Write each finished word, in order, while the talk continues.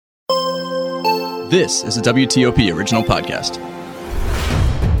This is a WTOP original podcast.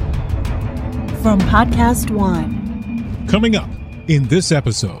 From Podcast One. Coming up in this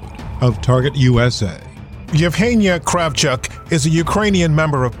episode of Target USA. Yevhenia Kravchuk is a Ukrainian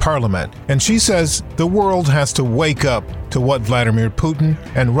member of parliament, and she says the world has to wake up to what Vladimir Putin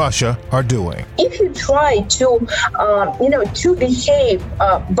and Russia are doing. If you try to, to behave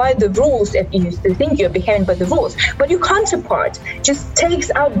by the rules, if you think you're behaving by the rules, but your counterpart just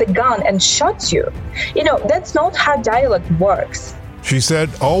takes out the gun and shoots you, that's not how dialogue works. She said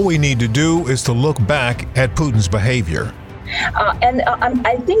all we need to do is to look back at Putin's behavior.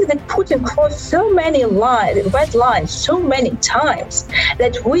 I think that Putin crossed so many red lines so many times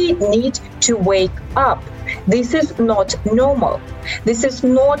that we need to wake up. This is not normal. This is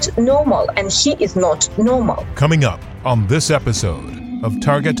not normal, and he is not normal. Coming up on this episode of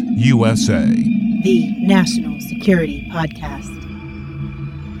Target USA, the National Security Podcast.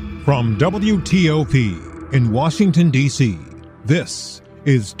 From WTOP in Washington, D.C., this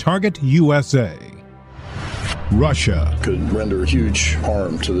is Target USA. Russia could render huge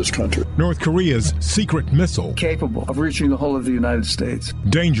harm to this country. North Korea's secret missile. Capable of reaching the whole of the United States.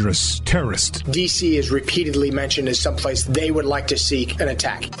 Dangerous terrorist. D.C. is repeatedly mentioned as someplace they would like to seek an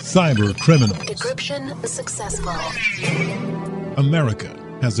attack. Cyber criminals. Decryption successful. America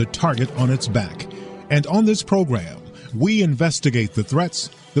has a target on its back. And on this program, we investigate the threats,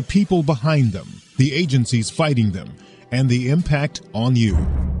 the people behind them, the agencies fighting them, and the impact on you.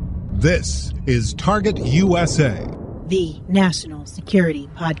 This is Target USA, the National Security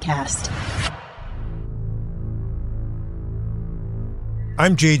Podcast.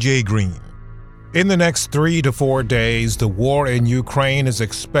 I'm JJ Green. In the next 3 to 4 days, the war in Ukraine is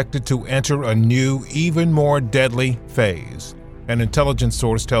expected to enter a new, even more deadly phase. An intelligence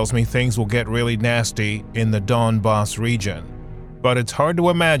source tells me things will get really nasty in the Donbas region. But it's hard to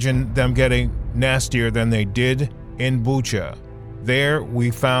imagine them getting nastier than they did in Bucha. There,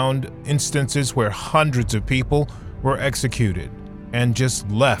 we found instances where hundreds of people were executed and just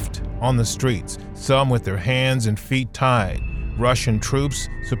left on the streets, some with their hands and feet tied. Russian troops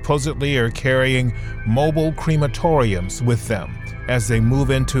supposedly are carrying mobile crematoriums with them as they move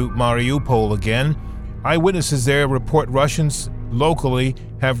into Mariupol again. Eyewitnesses there report Russians locally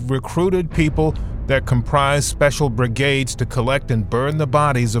have recruited people that comprise special brigades to collect and burn the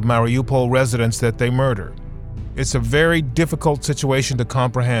bodies of Mariupol residents that they murder. It's a very difficult situation to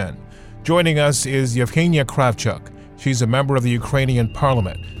comprehend. Joining us is Yevhenia Kravchuk. She's a member of the Ukrainian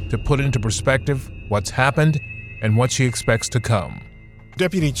parliament to put into perspective what's happened and what she expects to come.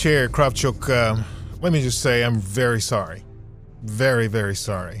 Deputy Chair Kravchuk, let me just say I'm very sorry. Very, very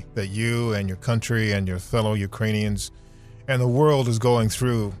sorry that you and your country and your fellow Ukrainians and the world is going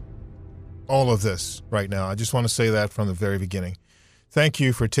through all of this right now. I just want to say that from the very beginning. Thank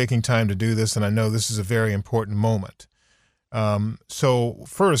you for taking time to do this, and I know this is a very important moment. So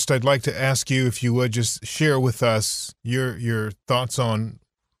first, I'd like to ask you if you would just share with us your thoughts on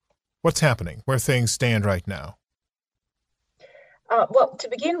what's happening, where things stand right now. Well, to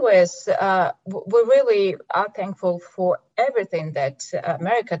begin with, we really are thankful for everything that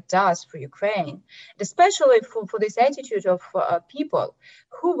America does for Ukraine, especially for this attitude of people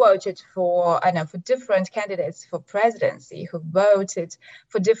who voted for different candidates for presidency, who voted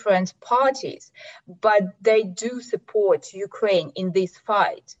for different parties, but they do support Ukraine in this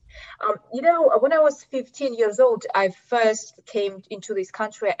fight. When I was 15 years old, I first came into this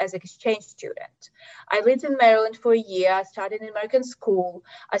country as an exchange student. I lived in Maryland for a year. I studied in American school.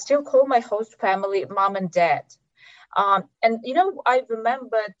 I still call my host family mom and dad. I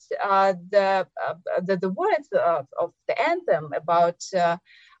remembered the words of the anthem about the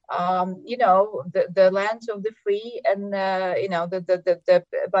land of the free and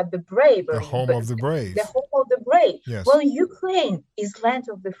about the brave. The home of the brave. The home of the brave. Yes. Well, Ukraine is land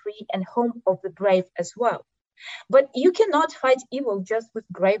of the free and home of the brave as well. But you cannot fight evil just with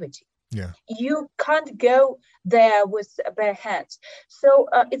gravity. Yeah. You can't go there with bare hands. So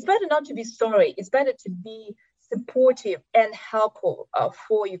it's better not to be sorry. It's better to be supportive and helpful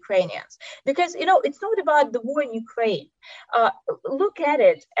for Ukrainians, because it's not about the war in Ukraine. Look at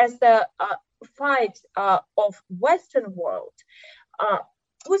it as the fight of Western world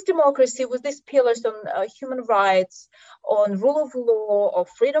with democracy, with these pillars on human rights, on rule of law, of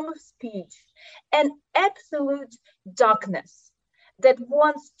freedom of speech, and absolute darkness that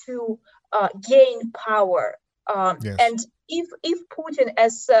wants to gain power. Yes. And if Putin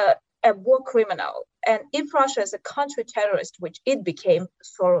as a war criminal, and if Russia is a country-terrorist, which it became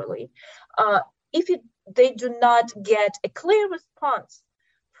thoroughly, they do not get a clear response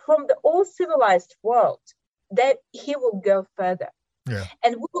from the all-civilized world, that he will go further. Yeah.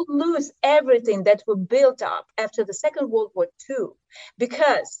 And we will lose everything that we built up after the Second World War II,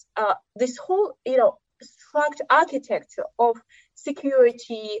 because this whole, structured architecture of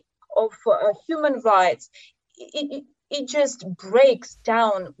security, of human rights, it just breaks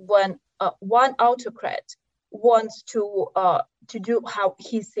down when one autocrat wants to do how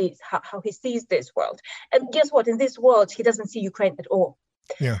he sees this world. And guess what? In this world, he doesn't see Ukraine at all.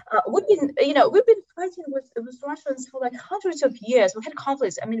 Yeah. We've been fighting with Russians for like hundreds of years. We had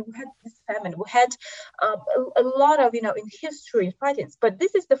conflicts. I mean, we had this famine. We had a lot of, in history fightings. But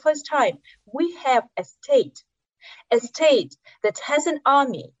this is the first time we have a state that has an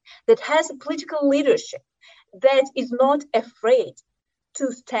army, that has a political leadership, that is not afraid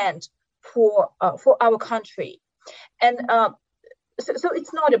to stand for our country. And so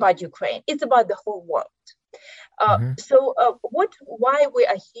it's not about Ukraine. It's about the whole world. So why we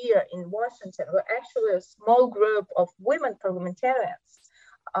are here in Washington? We're actually a small group of women parliamentarians,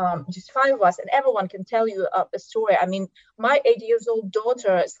 just 5 of us, and everyone can tell you a story. I mean, my 8-year-old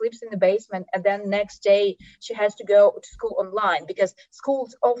daughter sleeps in the basement, and then next day she has to go to school online because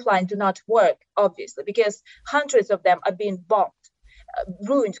schools offline do not work, obviously, because hundreds of them are being bombed,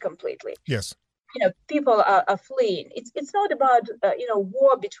 ruined completely. Yes. People are fleeing. It's not about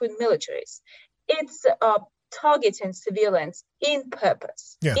war between militaries. It's targeting civilians in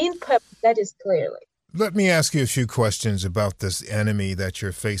purpose. Yeah. In purpose, that is clearly. Let me ask you a few questions about this enemy that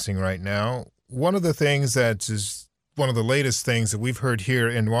you're facing right now. One of the things that is one of the latest things that we've heard here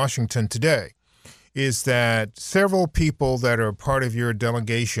in Washington today is that several people that are part of your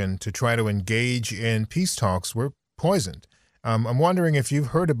delegation to try to engage in peace talks were poisoned. I'm wondering if you've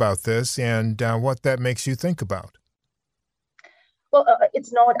heard about this and what that makes you think about. Well,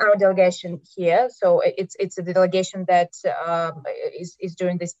 it's not our delegation here, so it's the delegation that is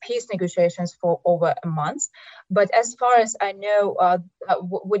doing these peace negotiations for over a month. But as far as I know,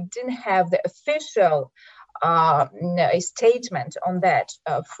 we didn't have the official statement on that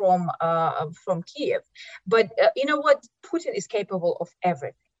from Kiev. But you know what? Putin is capable of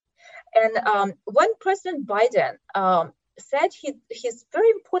everything. And when President Biden said his very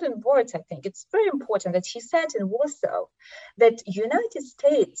important words, I think it's very important that he said in Warsaw that United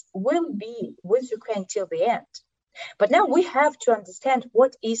States will be with Ukraine till the end. But now we have to understand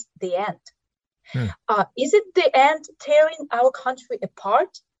what is the end. Is it the end tearing our country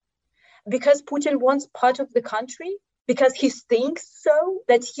apart because Putin wants part of the country? Because he thinks so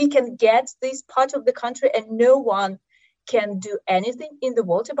that he can get this part of the country and no one can do anything in the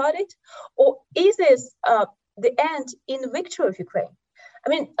world about it? Or is this the end in victory of Ukraine? I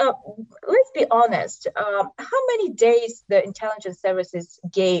mean, let's be honest. How many days the intelligence services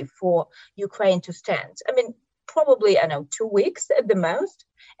gave for Ukraine to stand? I mean, probably, 2 weeks at the most,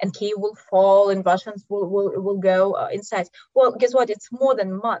 and Kyiv will fall and Russians will go inside. Well, guess what? It's more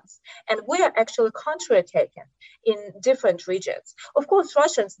than months. And we are actually counterattacking in different regions. Of course,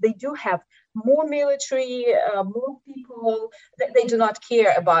 Russians, they do have more military, more people. They do not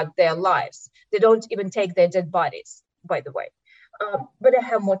care about their lives. They don't even take their dead bodies, by the way. But they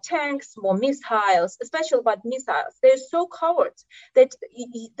have more tanks, more missiles, especially about missiles. They're so cowards that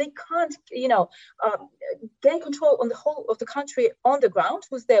they can't, gain control on the whole of the country on the ground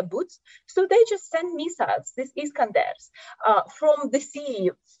with their boots. So they just send missiles, these Iskanders, from the sea,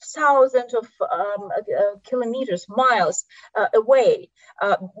 thousands of kilometers, miles away,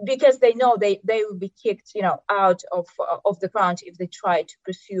 because they know they will be kicked, out of the ground if they try to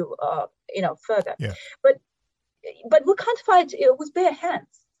pursue, further. Yeah. But we can't fight with bare hands.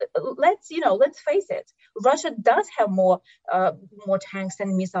 Let's face it. Russia does have more tanks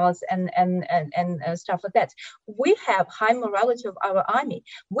and missiles and stuff like that. We have high morality of our army.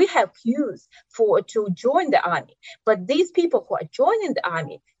 We have queues to join the army. But these people who are joining the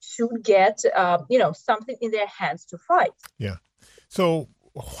army should get something in their hands to fight. Yeah. So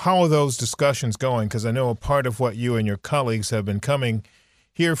how are those discussions going? Because I know a part of what you and your colleagues have been coming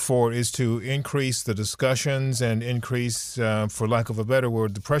here for is to increase the discussions and increase, for lack of a better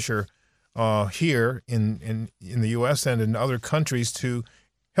word, the pressure here in the U.S. and in other countries to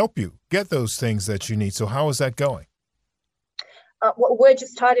help you get those things that you need. So how is that going? We're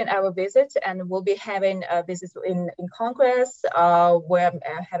just starting our visit, and we'll be having visits in Congress. We're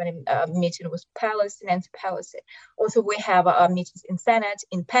having a meeting with Nancy Pelosi. Also, we have meetings in Senate,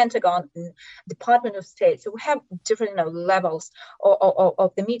 in Pentagon, in Department of State. So we have different levels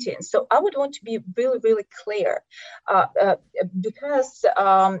of the meetings. So I would want to be really, really clear, because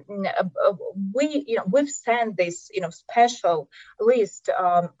we've sent this special list.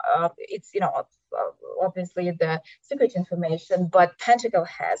 It's obviously the secret information, but Pentagon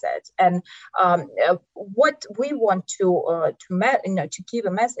has it. And what we want to give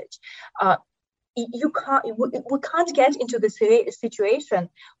a message. We can't get into the situation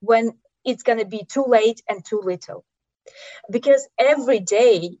when it's going to be too late and too little, because every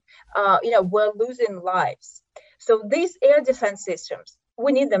day, we're losing lives. So these air defense systems,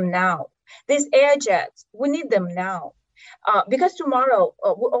 we need them now. These air jets, we need them now. Because tomorrow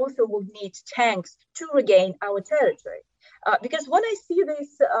we also will need tanks to regain our territory. Because when I see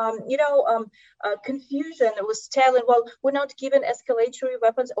this, confusion was telling, well, we're not given escalatory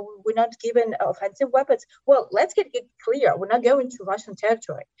weapons or we're not given offensive weapons. Well, let's get it clear. We're not going to Russian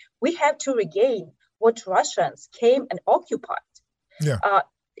territory. We have to regain what Russians came and occupied. Yeah.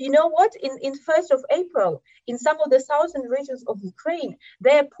 You know what? In 1st of April, in some of the southern regions of Ukraine,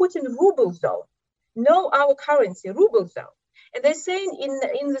 they are putting ruble zone. No, our currency, ruble zone. And they're saying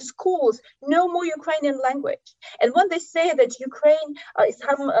in the schools, no more Ukrainian language. And when they say that Ukraine is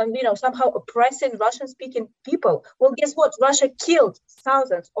somehow oppressing Russian-speaking people, well, guess what? Russia killed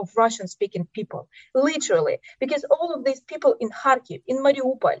thousands of Russian-speaking people, literally, because all of these people in Kharkiv, in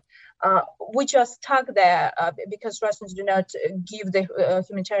Mariupol, which are stuck there because Russians do not give the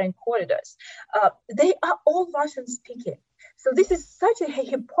humanitarian corridors, they are all Russian-speaking. So this is such a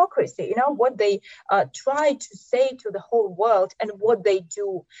hypocrisy, what they try to say to the whole world and what they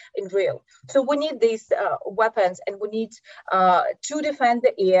do in real. So we need these weapons, and we need to defend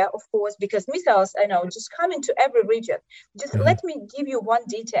the air, of course, because missiles, just come into every region. Just let me give you one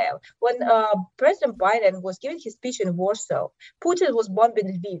detail. When President Biden was giving his speech in Warsaw, Putin was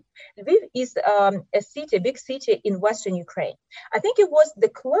bombing Lviv. Lviv is a big city in Western Ukraine. I think it was the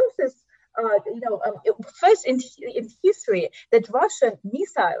closest first in history that Russian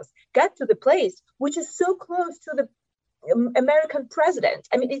missiles got to the place, which is so close to the American president.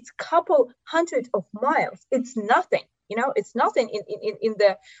 I mean, it's a couple hundred of miles. It's nothing. It's nothing in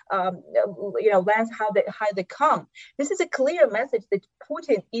the lands how they come. This is a clear message that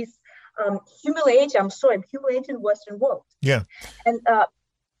Putin is humiliating Western world. Yeah, and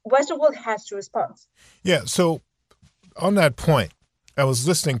Western world has to respond. Yeah. So on that point, I was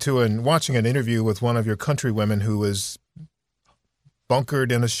listening to and watching an interview with one of your countrywomen who was hunkered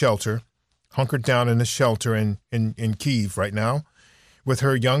down in a shelter in Kyiv right now with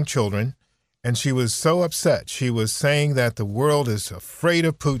her young children. And she was so upset. She was saying that the world is afraid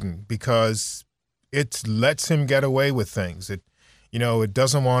of Putin because it lets him get away with things. It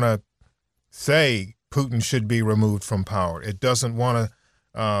doesn't want to say Putin should be removed from power. It doesn't want to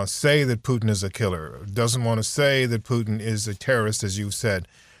say that Putin is a killer, doesn't want to say that Putin is a terrorist, as you said.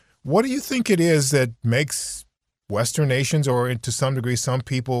 What do you think it is that makes Western nations, or to some degree some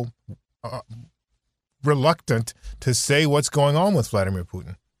people, reluctant to say what's going on with Vladimir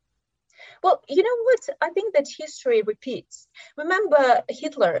Putin? Well, you know what? I think that history repeats. Remember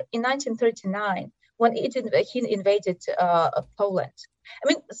Hitler in 1939 when he invaded Poland. I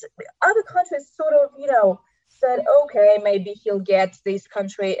mean, other countries sort of, said, okay, maybe he'll get this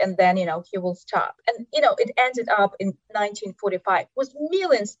country and then, he will stop. And, it ended up in 1945 with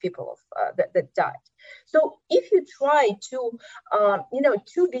millions of people that died. So if you try to,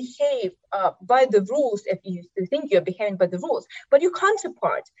 to behave by the rules, if you think you're behaving by the rules, but your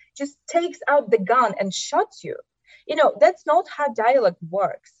counterpart just takes out the gun and shoots you, that's not how dialogue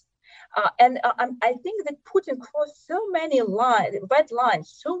works. I think that Putin crossed so many red lines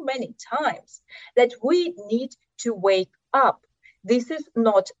so many times that we need to wake up. This is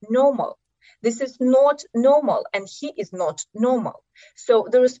not normal. This is not normal, and he is not normal. So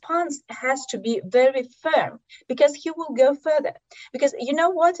the response has to be very firm, because he will go further. Because you know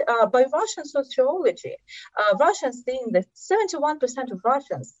what? By Russian sociology, Russians think that 71% of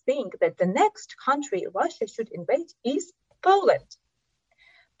Russians think that the next country Russia should invade is Poland,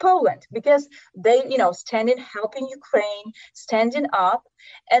 because they, standing, helping Ukraine, standing up,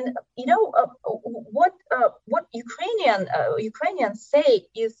 and what Ukrainians say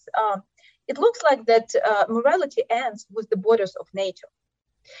is, it looks like that morality ends with the borders of NATO.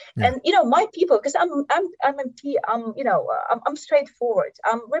 Yeah. And my people, because I'm MP, I'm straightforward.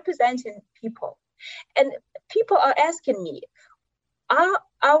 I'm representing people, and people are asking me, are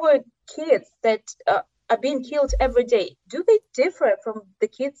our kids that are being killed every day, do they differ from the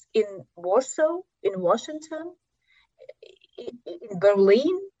kids in Warsaw, in Washington, in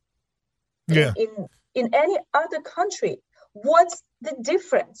Berlin, in any other country? What's the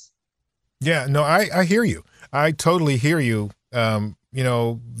difference? Yeah, no, I hear you. I totally hear you.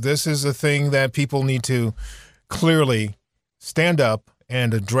 This is a thing that people need to clearly stand up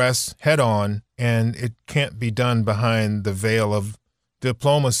and address head on, and it can't be done behind the veil of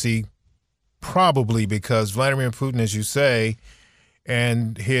diplomacy probably because Vladimir Putin, as you say,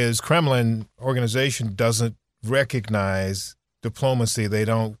 and his Kremlin organization doesn't recognize diplomacy. They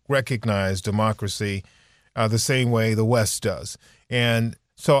don't recognize democracy the same way the West does. And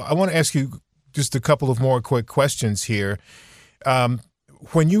so I want to ask you just a couple of more quick questions here.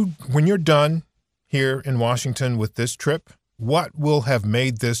 When you're done here in Washington with this trip, what will have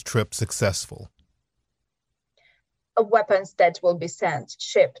made this trip successful? Weapons that will be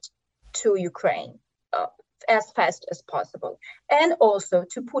shipped to Ukraine as fast as possible, and also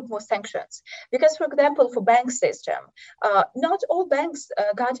to put more sanctions. Because, for example, for bank system, not all banks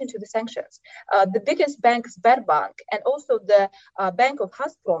got into the sanctions. The biggest bank, Sberbank, and also the Bank of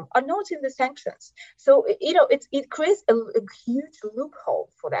Gazprom are not in the sanctions. So, it creates a huge loophole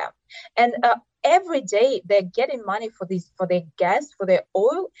for them. And every day they're getting money for their gas, for their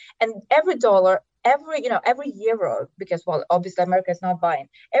oil, and every dollar, every euro, because, well, obviously America is not buying,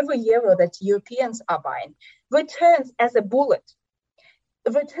 every euro that Europeans are buying returns as a bullet.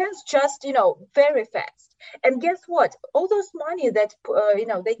 Returns just, very fast. And guess what? All those money that,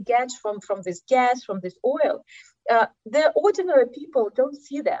 they get from this gas, from this oil, the ordinary people don't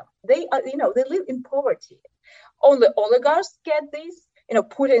see them. They are, they live in poverty. Only oligarchs get this,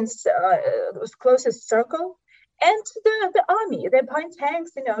 Putin's closest circle. And the army, they're buying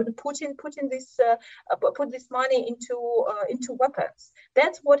tanks, to put this money into weapons.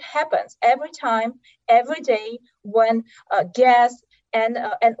 That's what happens every time, every day when gas and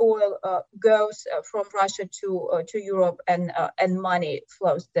oil goes from Russia to Europe, and money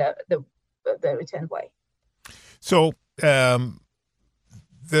flows the return way. So the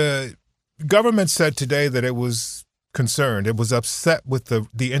government said today that it was concerned, it was upset with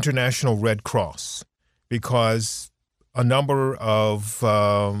the International Red Cross, because a number of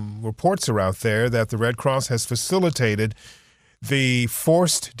reports are out there that the Red Cross has facilitated the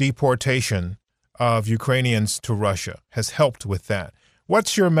forced deportation of Ukrainians to Russia, has helped with that.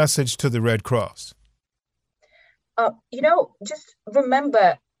 What's your message to the Red Cross? Just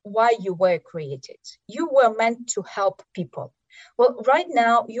remember why you were created. You were meant to help people. Well, right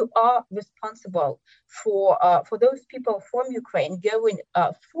now you are responsible for those people from Ukraine going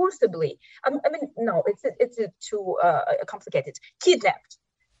forcibly. No, it's too complicated. Kidnapped.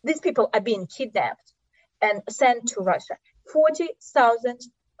 These people are being kidnapped and sent to Russia. 40,000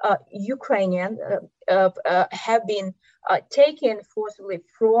 Ukrainians have been taken forcibly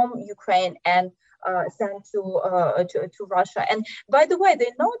from Ukraine and sent to Russia. And by the way,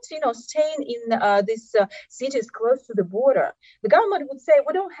 they're not, staying in these cities close to the border. The government would say,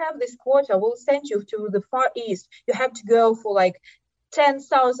 we don't have this quota. We'll send you to the Far East. You have to go for like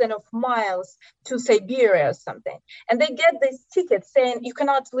 10,000 of miles to Siberia or something. And they get this ticket saying you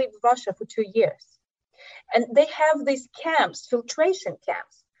cannot leave Russia for 2 years. And they have these camps, filtration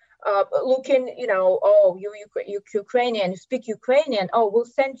camps. Looking, you Ukrainian, you speak Ukrainian, we'll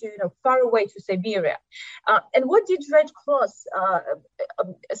send you, far away to Siberia. And what did Red Cross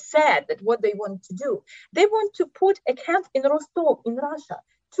said that what they want to do? They want to put a camp in Rostov, in Russia,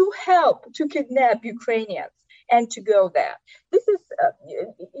 to help to kidnap Ukrainians and to go there. This is,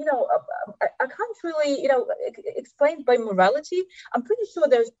 I can't really, explain by morality. I'm pretty sure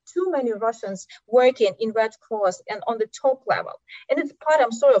there's too many Russians working in Red Cross and on the top level. And it's part,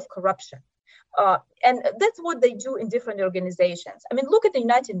 I'm sorry, of corruption. And that's what they do in different organizations. I mean, look at the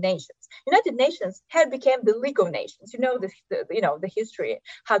United Nations. United Nations had become the League of Nations. The history,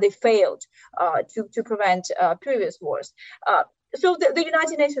 how they failed to prevent previous wars. So the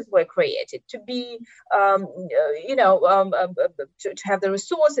United Nations were created to be, to have the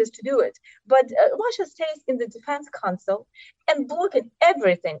resources to do it. But Russia stays in the Defense Council and blocking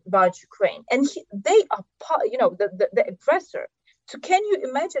everything about Ukraine. And they are, the aggressor. So can you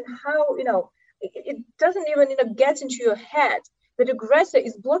imagine how, it doesn't even get into your head that aggressor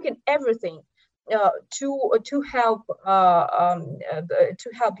is blocking everything to help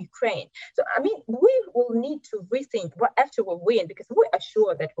Ukraine. So we will need to rethink what after we win, because we are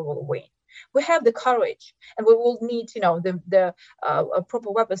sure that we will win. We have the courage, and we will need the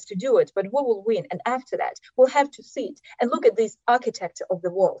proper weapons to do it. But we will win, and after that, we'll have to sit and look at this architecture of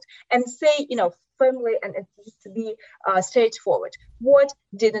the world and say, firmly and just to be straightforward, what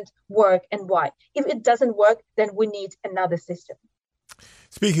didn't work and why. If it doesn't work, then we need another system.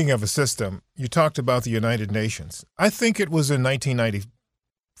 Speaking of a system, you talked about the United Nations. I think it was in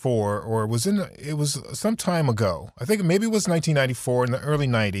 1994, or it was some time ago. I think maybe it was 1994 in the early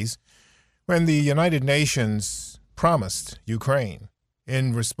 90s, when the United Nations promised Ukraine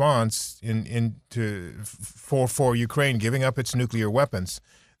in response for Ukraine giving up its nuclear weapons,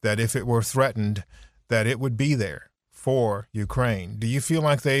 that if it were threatened, that it would be there for Ukraine. Do you feel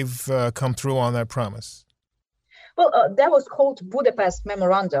like they've come through on that promise? Well, that was called Budapest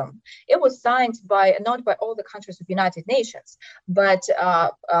Memorandum. It was signed not by all the countries of the United Nations, but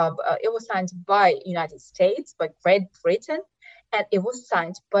it was signed by United States, by Great Britain, and it was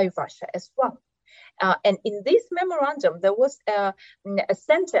signed by Russia as well. And in this memorandum, there was a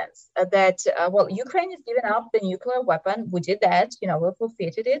sentence that, Ukraine is giving up the nuclear weapon. We did that, we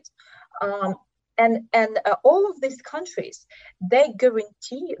forfeited it. And all of these countries, they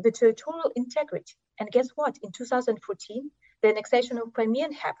guarantee the territorial integrity. And guess what? In 2014, the annexation of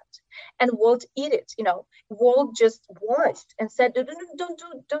Crimea happened, and Walt did it. Walt just watched and said, "Don't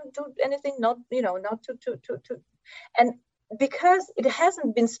do anything, not to." And because it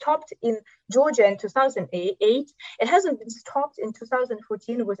hasn't been stopped in Georgia in 2008, it hasn't been stopped in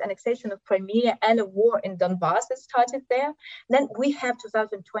 2014 with annexation of Crimea and a war in Donbass that started there. Then we have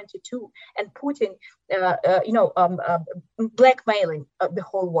 2022 and Putin, blackmailing the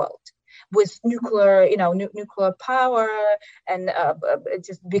whole world with nuclear power, and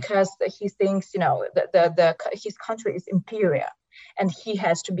just because he thinks, his country is inferior. And he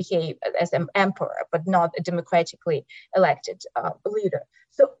has to behave as an emperor, but not a democratically elected leader.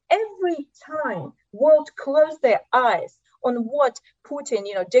 So every time world closed their eyes on what Putin,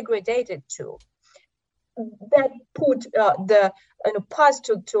 degraded to, that put the path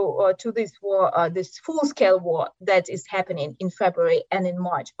to this war, this full-scale war that is happening in February and in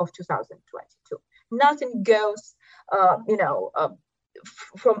March of 2022. Nothing goes,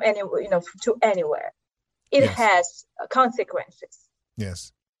 from anywhere, to anywhere. It has consequences.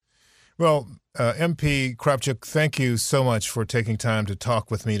 Yes. Well, MP Kravchuk, thank you so much for taking time to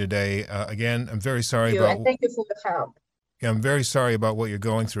talk with me today. Again, I'm very sorry thank you for the help. Yeah, I'm very sorry about what you're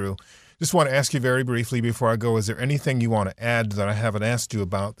going through. Just want to ask you very briefly before I go, is there anything you want to add that I haven't asked you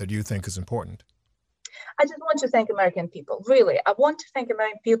about that you think is important? I just want to thank American people. Really, I want to thank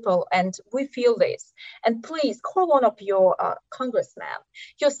American people, and we feel this. And please call one of your congressman,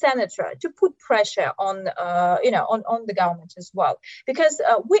 your senator, to put pressure on, on the government as well, because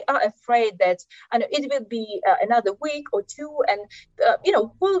we are afraid that it will be another week or two, and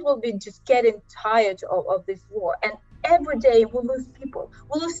world will be just getting tired of this war. And every day we lose people,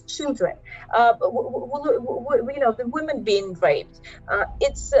 we lose children, the women being raped.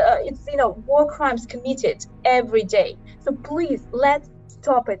 It's war crimes committed every day. So please, let's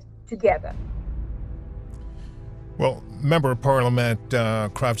stop it together. Well, Member of Parliament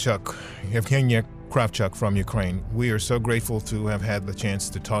Kravchuk, Yevgenia Kravchuk from Ukraine, we are so grateful to have had the chance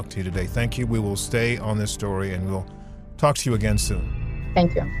to talk to you today. Thank you. We will stay on this story, and we'll talk to you again soon.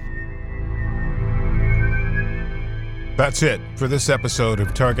 Thank you. That's it for this episode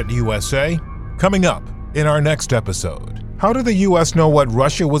of Target USA. Coming up in our next episode, how did the U.S. know what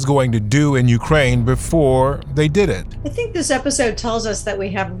Russia was going to do in Ukraine before they did it? I think this episode tells us that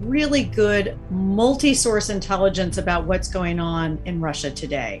we have really good multi-source intelligence about what's going on in Russia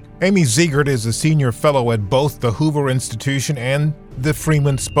today. Amy Ziegert is a senior fellow at both the Hoover Institution and the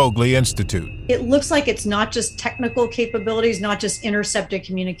Freeman Spogli Institute. It looks like it's not just technical capabilities, not just intercepted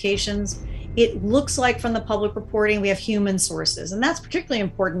communications. It looks like from the public reporting, we have human sources. And that's particularly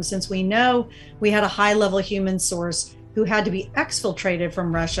important since we know we had a high-level human source who had to be exfiltrated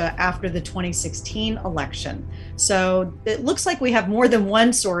from Russia after the 2016 election. So it looks like we have more than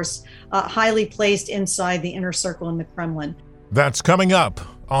one source highly placed inside the inner circle in the Kremlin. That's coming up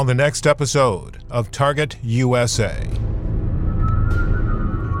on the next episode of Target USA.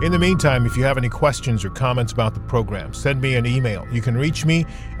 In the meantime, if you have any questions or comments about the program, send me an email. You can reach me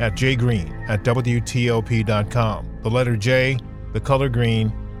at jgreen@wtop.com. The letter J, the color green,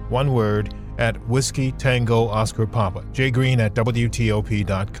 one word, at Whiskey Tango Oscar Papa.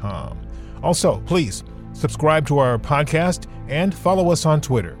 jgreen@wtop.com. Also, please subscribe to our podcast and follow us on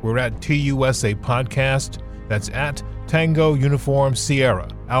Twitter. We're at TUSA Podcast. That's at Tango Uniform Sierra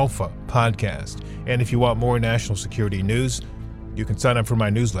Alpha Podcast. And if you want more national security news, you can sign up for my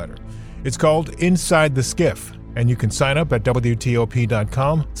newsletter. It's called Inside the Skiff, and you can sign up at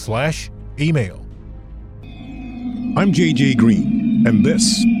WTOP.com/email. I'm JJ Green, and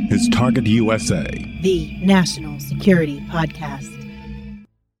this is Target USA, the National Security Podcast.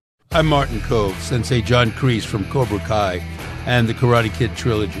 I'm Martin Kove, Sensei John Kreese from Cobra Kai and the Karate Kid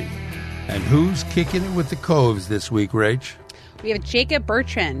trilogy. And who's kicking it with the Coves this week, Rach? We have Jacob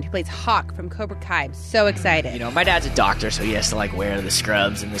Bertrand, who plays Hawk from Cobra Kai. I'm so excited. My dad's a doctor, so he has to, wear the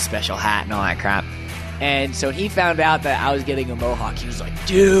scrubs and the special hat and all that crap. And so he found out that I was getting a mohawk. He was like,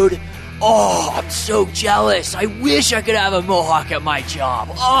 dude, I'm so jealous. I wish I could have a mohawk at my job.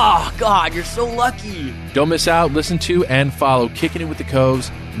 Oh, God, you're so lucky. Don't miss out. Listen to and follow Kicking It with the Coves,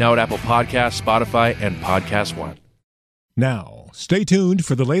 now at Apple Podcasts, Spotify, and Podcast One. Now, stay tuned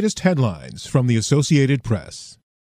for the latest headlines from the Associated Press.